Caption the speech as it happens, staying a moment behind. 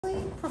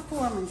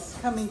performance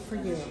coming for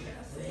you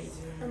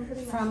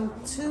from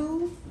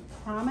two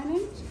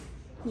prominent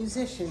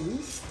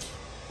musicians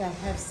that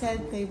have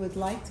said they would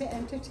like to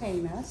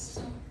entertain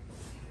us,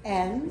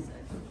 and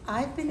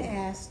I've been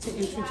asked to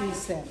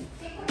introduce them.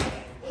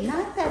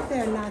 Not that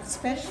they're not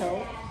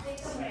special,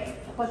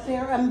 but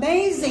they're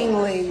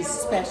amazingly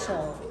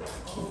special.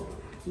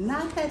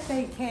 Not that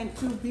they can't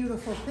do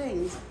beautiful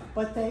things,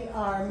 but they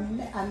are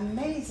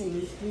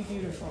amazingly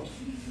beautiful.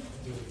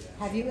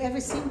 Have you ever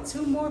seen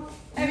two more?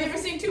 Have you ever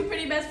seen two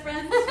pretty best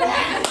friends?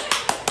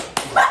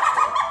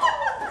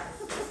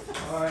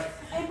 All right.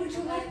 And would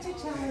you like to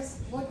tell us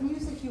what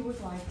music you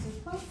would like to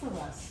play for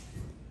us?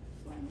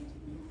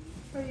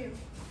 For you.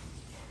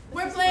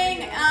 We're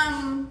playing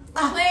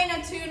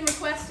a tune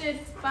requested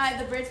by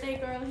the birthday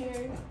girl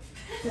here.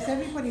 Does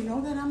everybody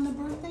know that I'm the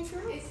birthday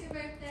girl? It's your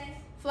birthday.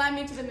 Fly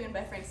Me to the Moon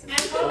by Frank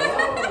Sinatra.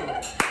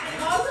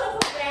 And also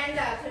for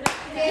Brenda.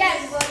 Today's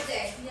Yes. his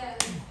birthday. Yeah.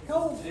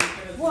 Go.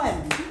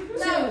 1, 2,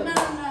 No.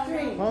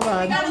 3. Hold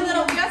on.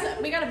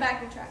 We got a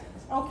backing track.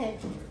 Okay.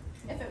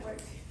 If it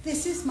works.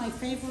 This is my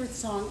favorite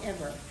song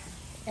ever.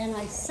 And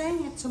I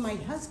sang it to my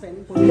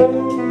husband.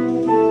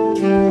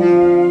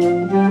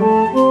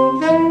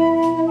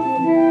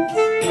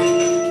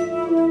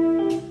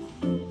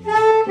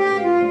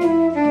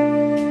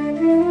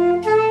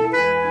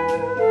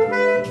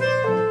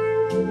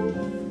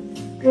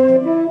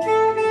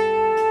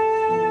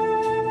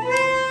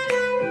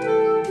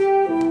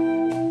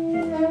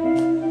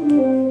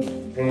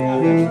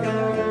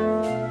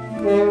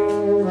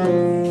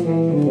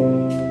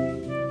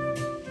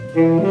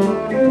 Thank you.